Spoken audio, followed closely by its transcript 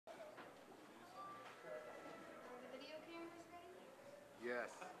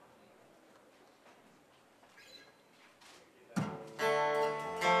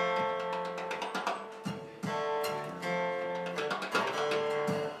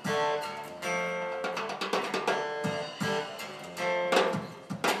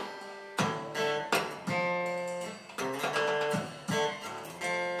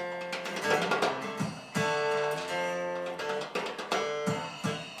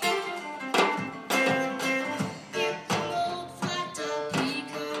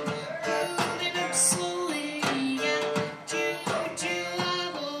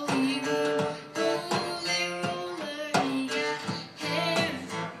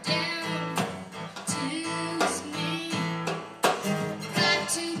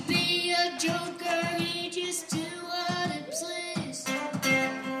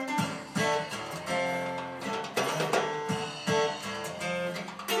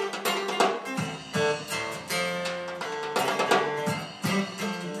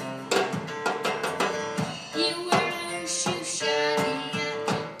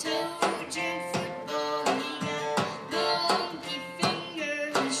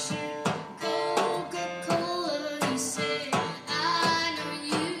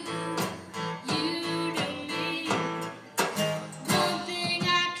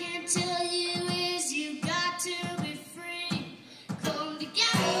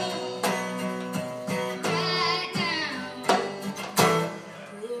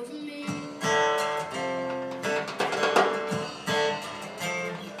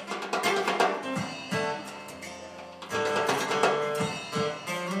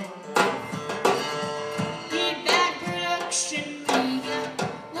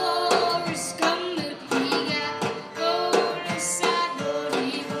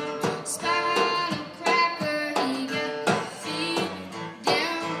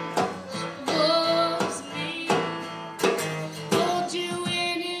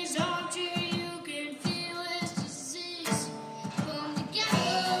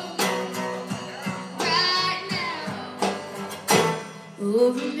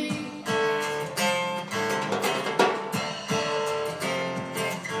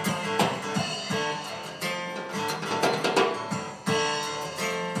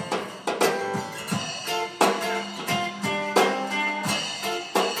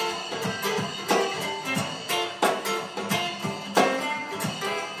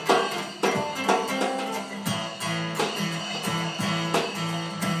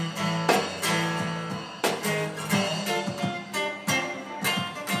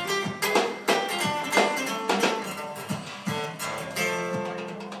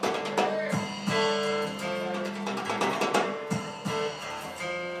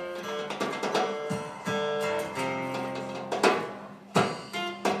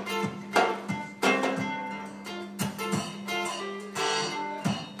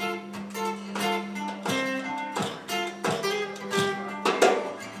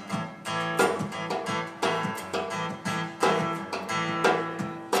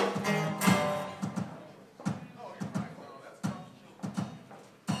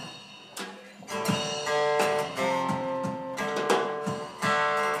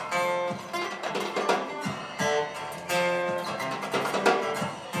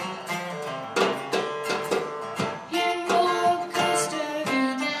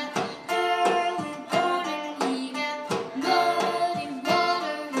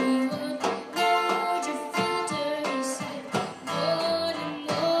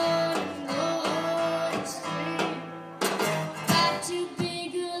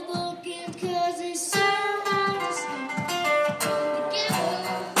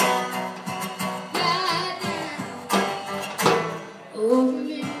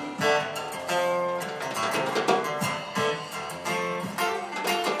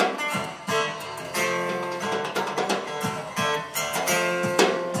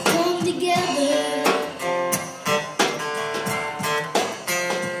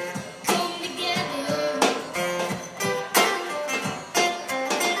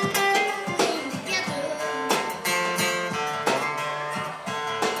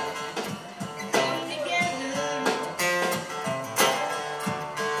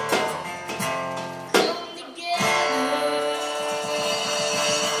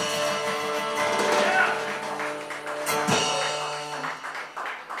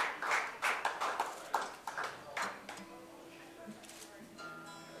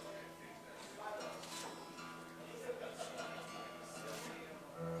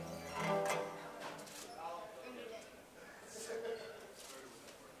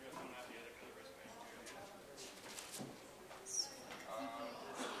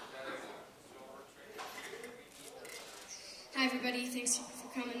everybody, thanks for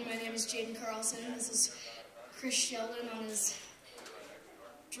coming. My name is Jaden Carlson. This is Chris Sheldon on his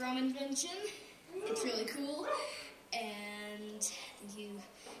drum invention. It's really cool, and thank you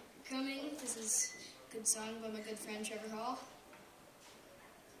for coming. This is a good song by my good friend Trevor Hall.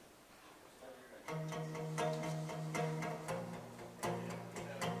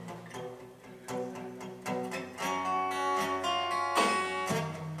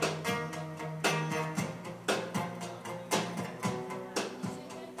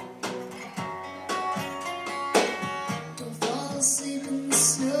 Sleep in the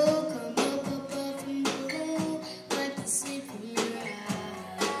snow, come up above from below, wipe the sleep from your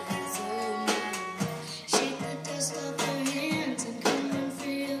eyes, oh my. Shake the dust off your hands and come and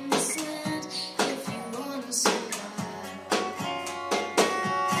free in this land, if you want to survive.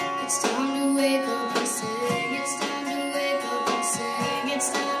 It's time to wake up and sing, it's time to wake up and sing, it's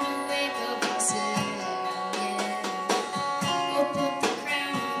time to wake up and sing, yeah. Go put the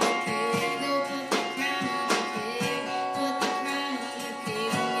crown on the king, go put the crown on the king, put the crown on the king,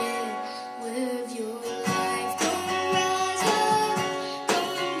 yeah. Live your life, come rise up,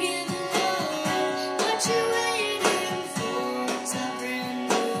 come give love. What you waiting for? It's a brand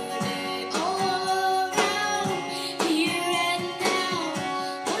new day all around, here and now.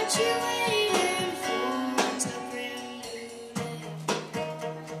 What you waiting for? It's a brand new day.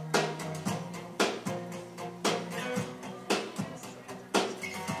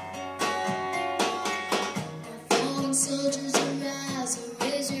 Fallen soldiers arise, so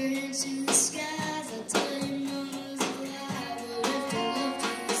raise your hands to the skies. I tell you, mama's alive, we'll lift her up to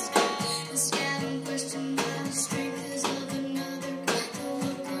the sky. The sky don't question by the strength is of another God. So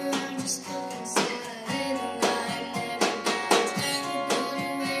look around, just look inside. Hey, the light never dies. We're gonna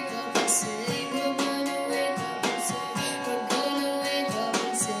wake up and sing. We're gonna wake up and sing. We're gonna wake up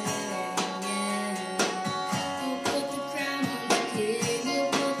and sing, yeah. We'll put the crown on the king. We'll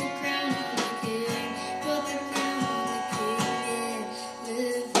put the crown on the king. Put the crown on the king, yeah.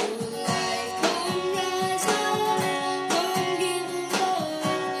 Live your life, come rise up, come give love.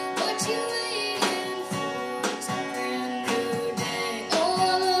 What you waiting for? It's a brand new day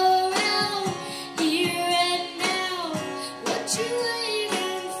all around, here and now. What you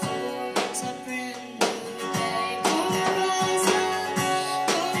waiting for? It's a brand new day. Come rise up,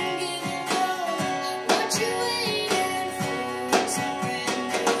 come give love. What you waiting for? It's a brand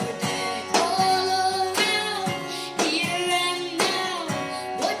new day all around, here and now.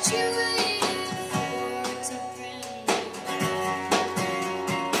 What you waiting for? It's a brand new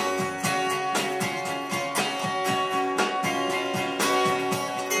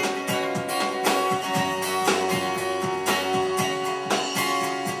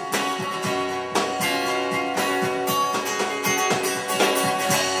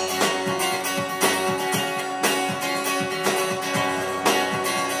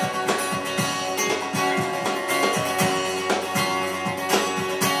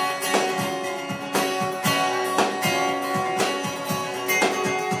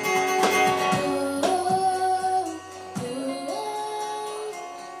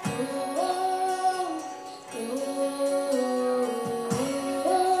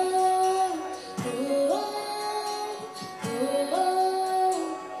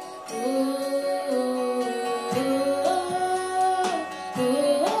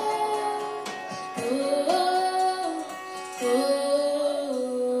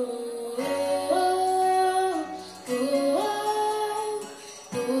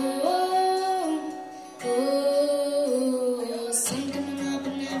sun coming up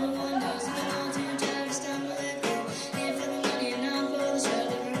and everyone knows it. I'm all too tired, it's time to let go. Here for the money and now for the show.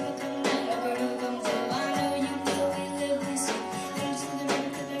 The girl will come down, the girl will come through. I know you will, we live, we see. There's the river,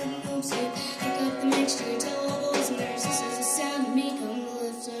 the river moves sleep. Pick up the mixture, tell all those nurses. There's a sound of me, come to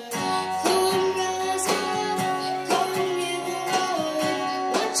lift her. Come rise up, come give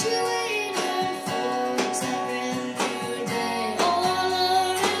love. What you waiting for? It's a brand new day all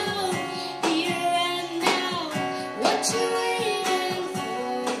around, here and now. What you waiting for?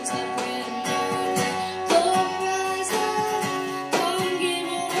 It's a brand new day. Come rise up, come give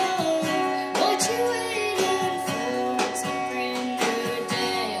love. What you waiting for? It's a brand new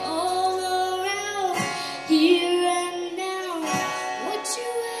day all around, here and now. What you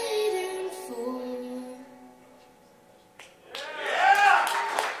waiting for?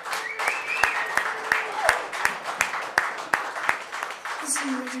 This is the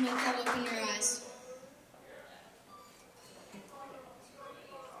original called Open Your Eyes.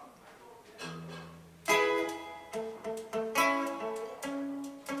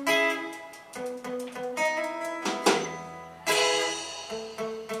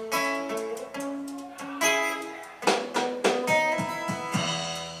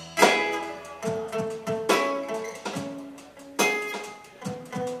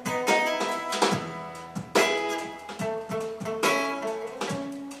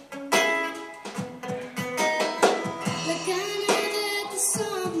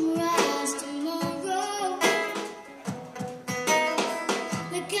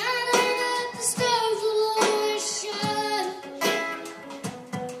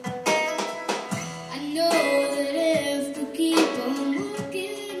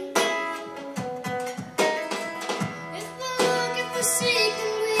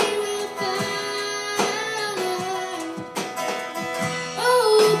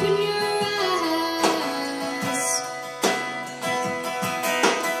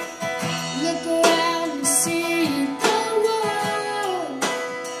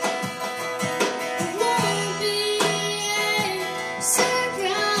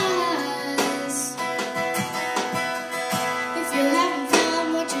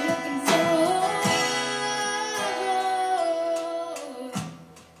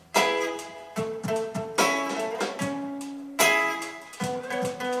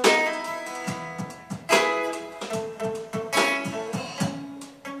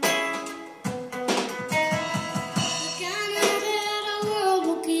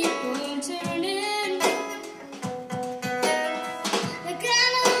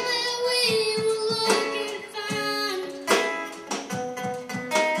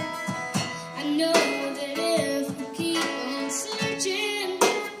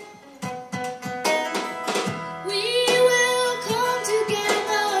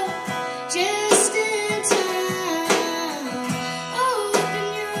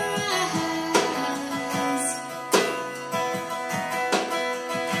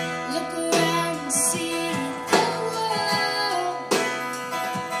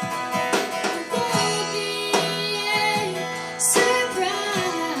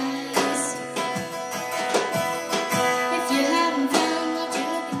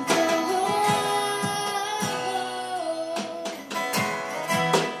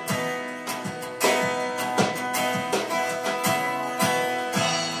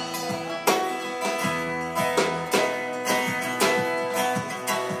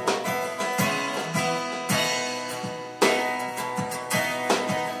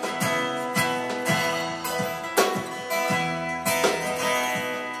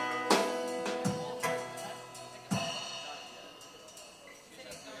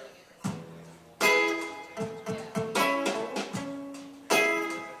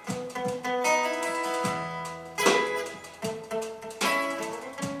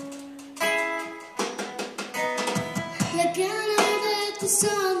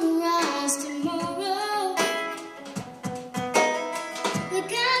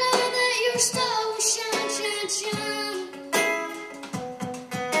 time.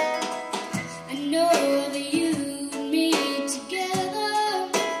 I know that you and me together.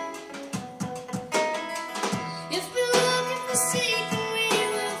 If we're looking for secret, we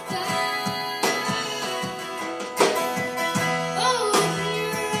will find. Open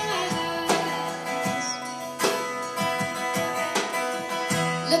your eyes.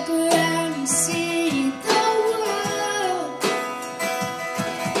 Look around and see the world.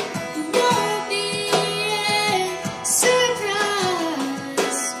 It won't be a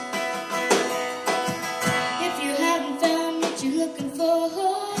surprise if you haven't found what you're looking for.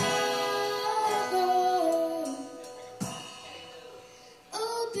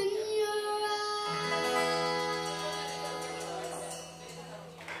 Open your eyes.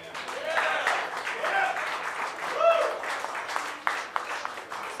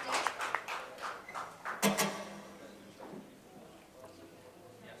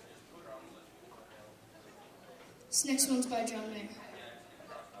 This next one's by John Mayer.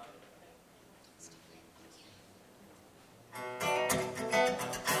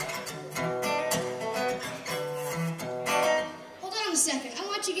 Hold on a second. I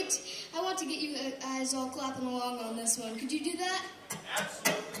want to get you guys all clapping along on this one. Could you do that?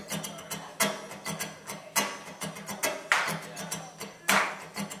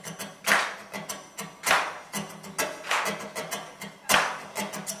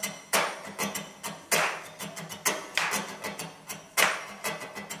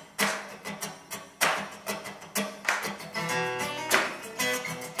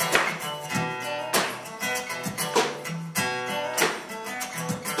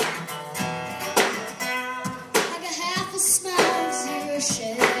 I got half a smile, zero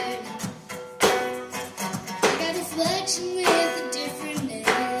shade. I got reflection with a different name.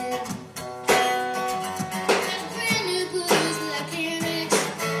 I got brand new blues that I can't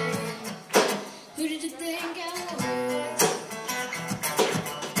explain. Who did you think I was?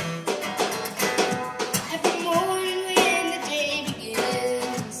 Every morning when the day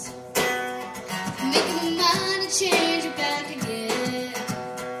begins, I'm making my mind to change it back again.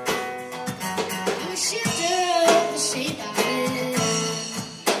 I'm a shifter of the shape I'm in.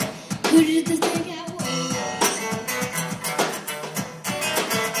 Who did you think I was?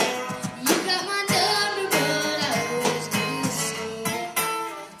 You got my number, but I always do so.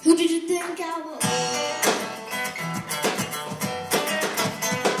 Who did you think I was?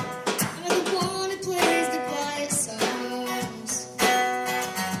 I'm the one who plays the quiet songs.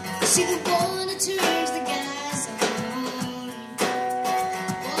 She the one who turns the guys on.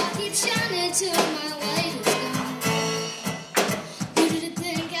 Well, I keep shining till my light is gone. Who did you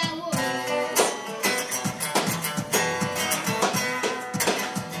think I was?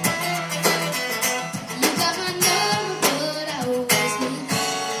 You got my number, but I always knew.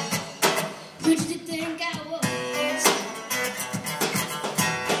 Who did you think I was?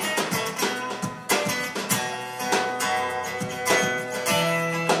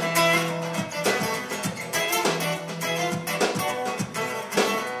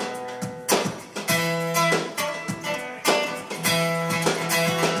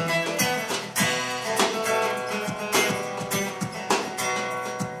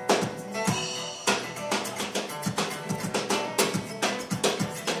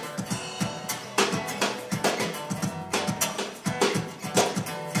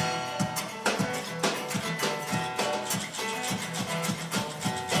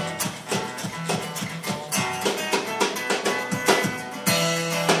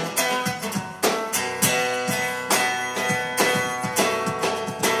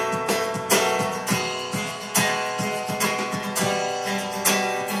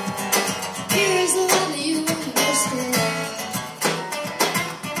 Here's the one that you understand.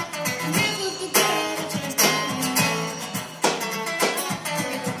 I never forgot the first time.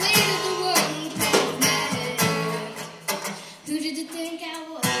 With the weight of the world in the palm of my hand. Who did you think I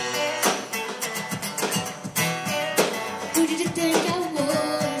was? Who did you think I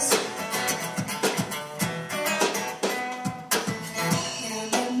was?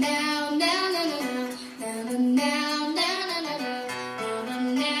 Now, now, now, now, now, now, now, now, now, now, now,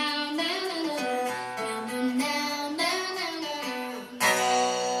 now, now, now, now, now, now.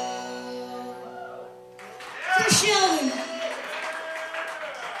 For Sheldon.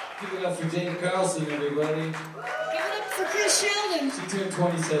 Give it up for Jaden Carlson, everybody. Give it up for Chris Sheldon. She turned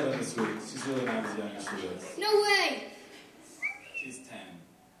 27 this week. She's really not as young as she is. No way. She's 10.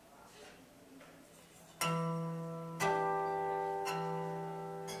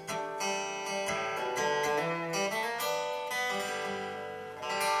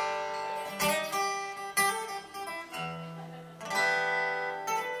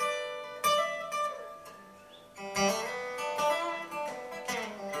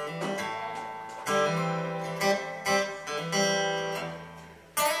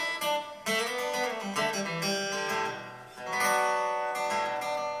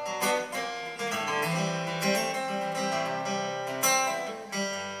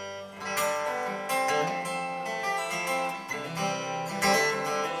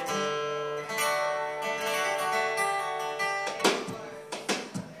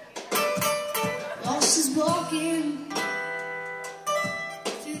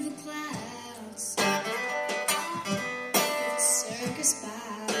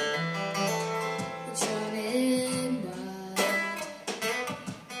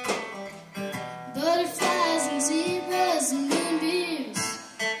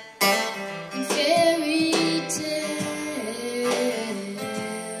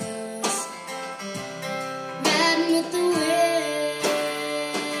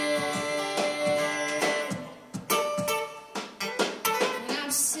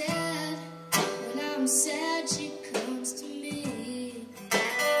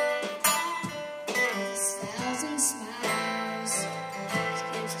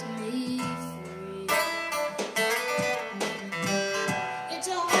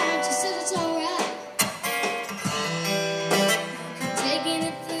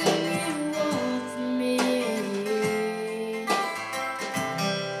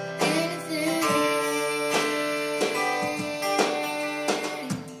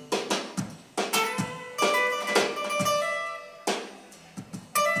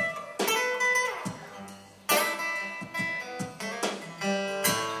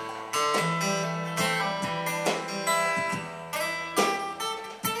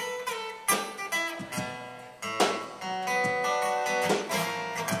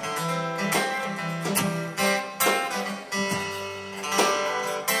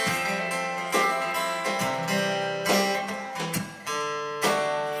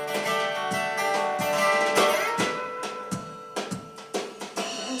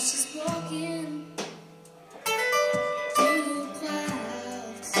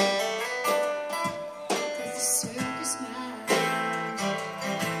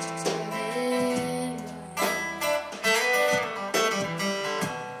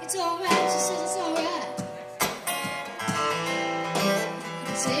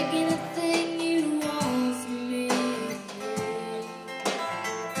 Take anything you want from me.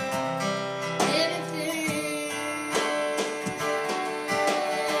 Everything.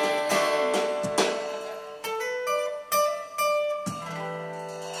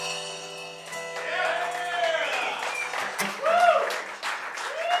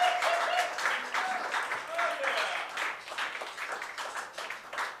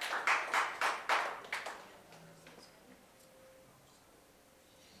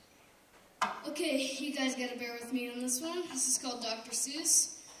 Okay, you guys gotta bear with me on this one. This is called Dr.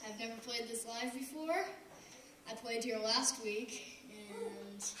 Seuss. I've never played this live before. I played here last week,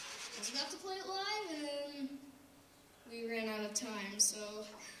 and I was about to play it live, and then we ran out of time. So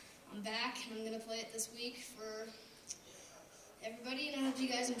I'm back, and I'm gonna play it this week for everybody, and I hope you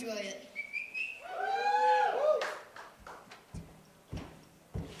guys enjoy it.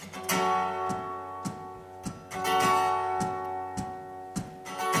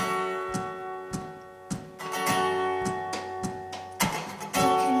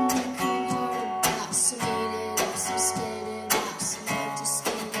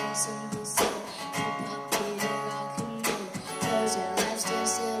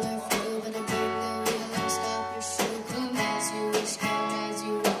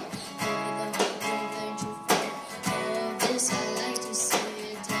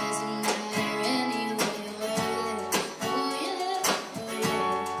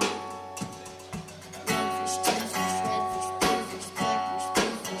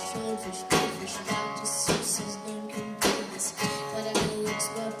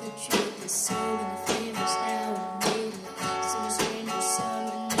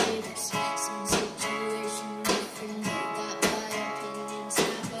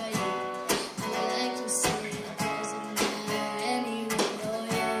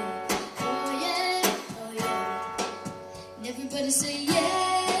 Everybody say yeah,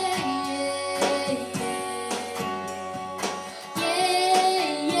 yeah, yeah, yeah,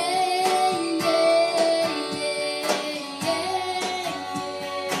 yeah, yeah, yeah, yeah,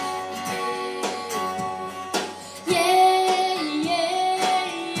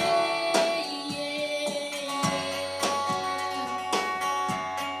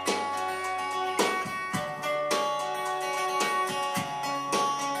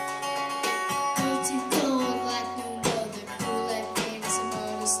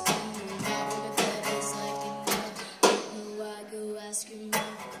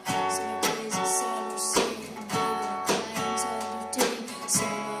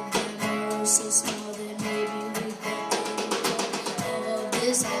 so small that maybe we could do all of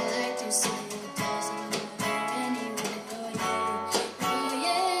this. I like to say it doesn't matter anyway. Oh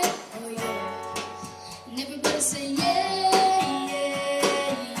yeah, oh yeah, oh yeah. And everybody say yeah,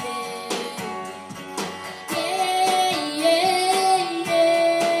 yeah, yeah, yeah, yeah, yeah,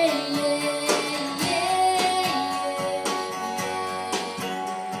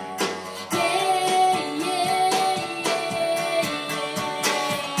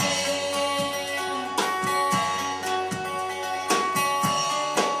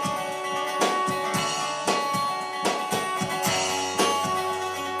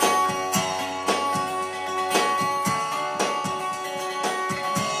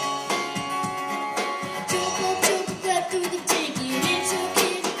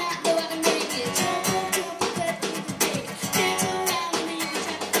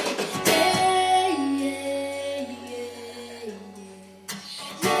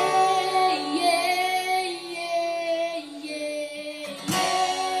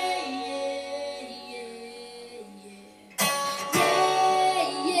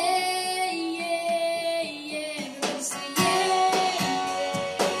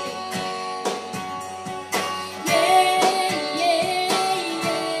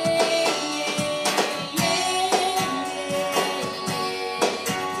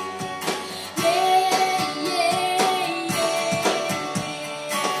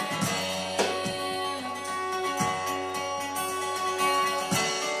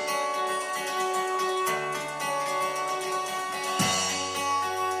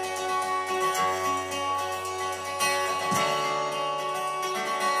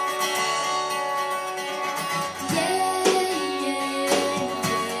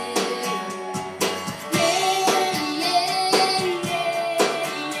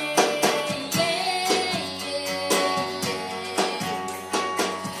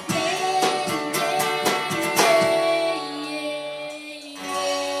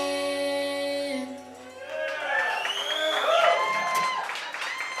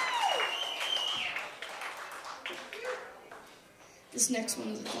 This next one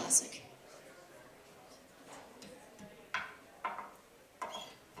is a classic.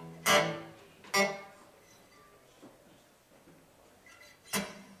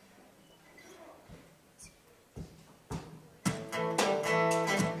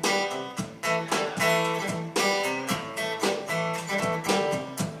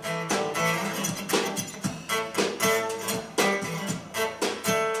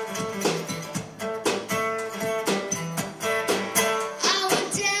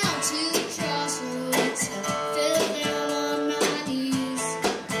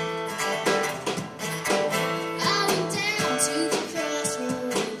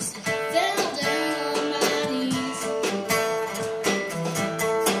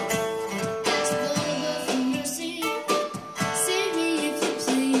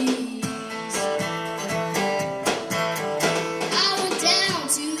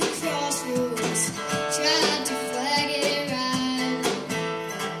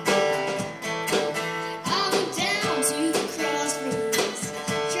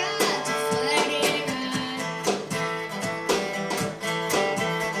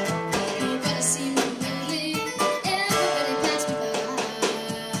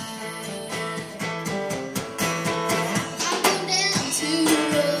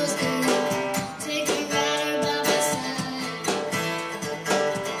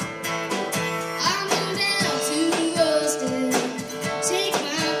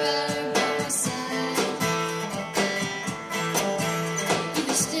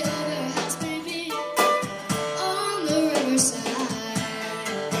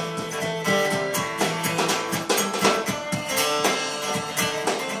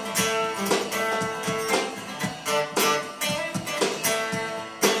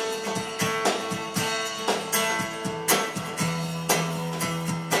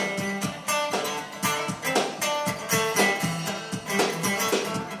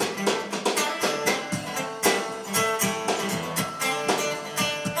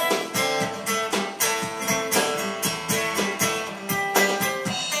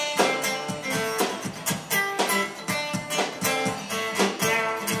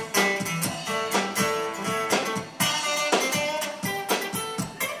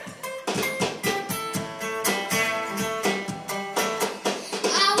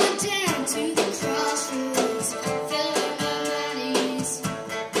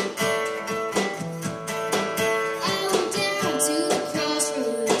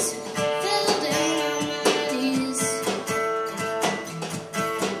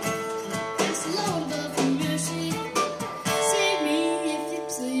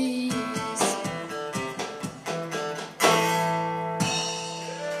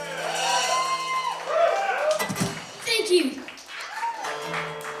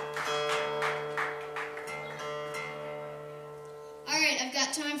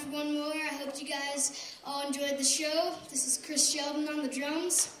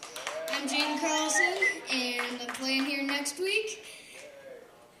 drums. I'm Jaden Carlson, and I'm playing here next week.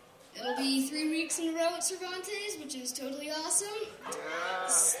 It'll be 3 weeks in a row at Cervantes, which is totally awesome.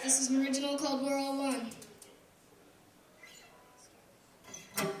 This is an original called We're All One.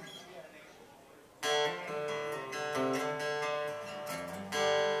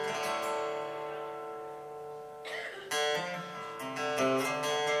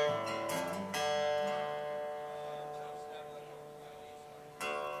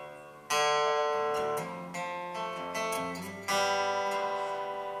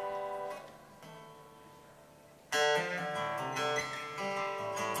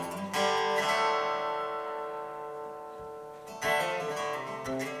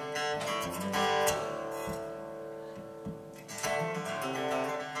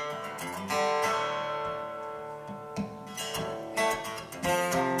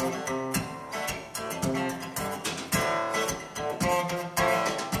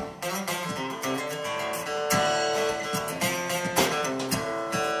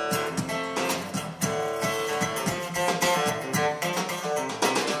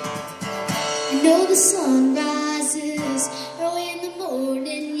 I know the sun rises early in the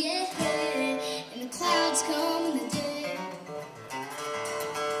morning, yeah, and the clouds come in the day.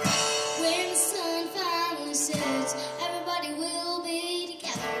 When the sun finally sets, everybody will be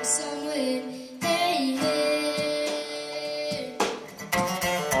together in some way. Hey, hey.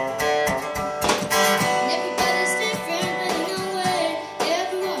 And everybody's different, but in a way,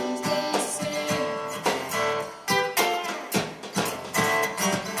 everyone's the same.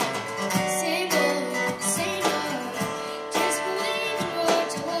 Same old, just believe in what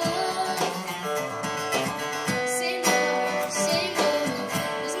you love. Same old,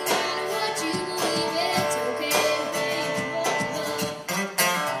 doesn't matter what you believe, it's okay to believe in what you love.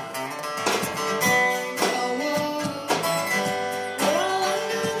 We're all one, we're all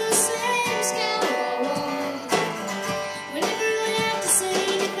under the same sky. We're all one, we never really have to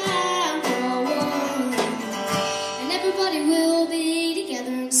say goodbye. We're all one, and everybody will be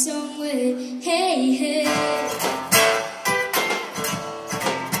together in some way. Hey, hey.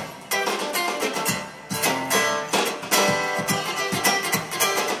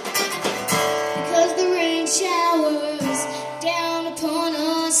 Because the rain showers down upon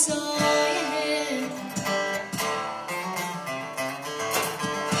us all, yeah.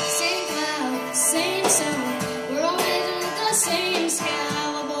 Same cloud, same sun, we're all made of the same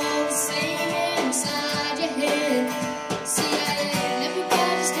sky. We're both the same inside your head. See, and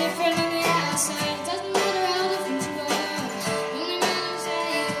everybody's different on the outside. It doesn't matter how different you are, only matters how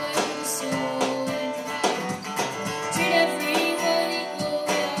you are with the soul and your heart. Treat everyone equal,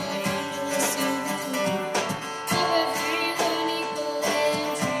 we are under the same roof. Love everyone equally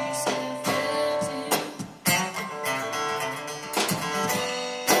and treat yourself well too.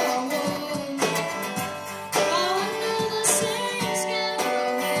 We're all one, we're all under the same sky. We're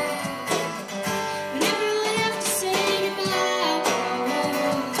all one, we never really have to say goodbye. We're all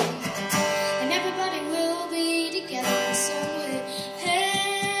one, and everybody will be together in some way.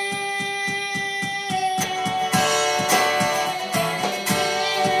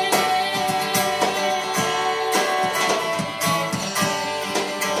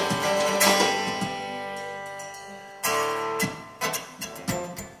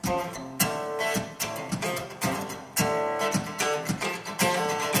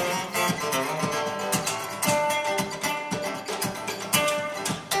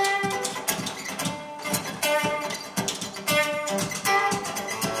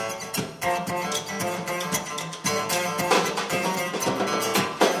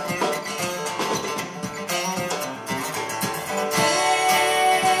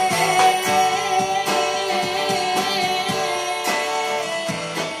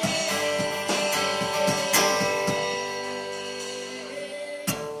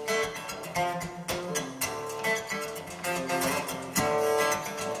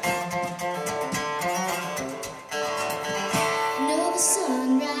 I know the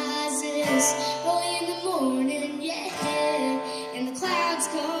sun rises early in the morning, yeah, and the clouds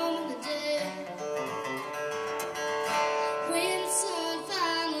come in the day. When the sun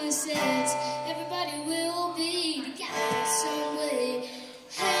finally sets, everybody will be together some way.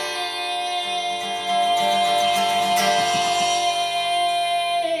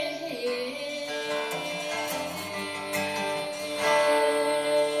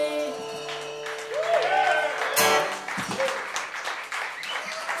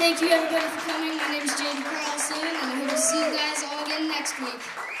 Thank you everybody for coming. My name is Jaden Carlson, and I hope to see you guys all again next week.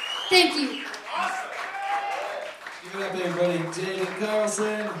 Thank you. Give it up, everybody. Jaden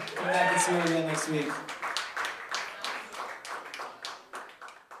Carlson. Come back and see you again next week.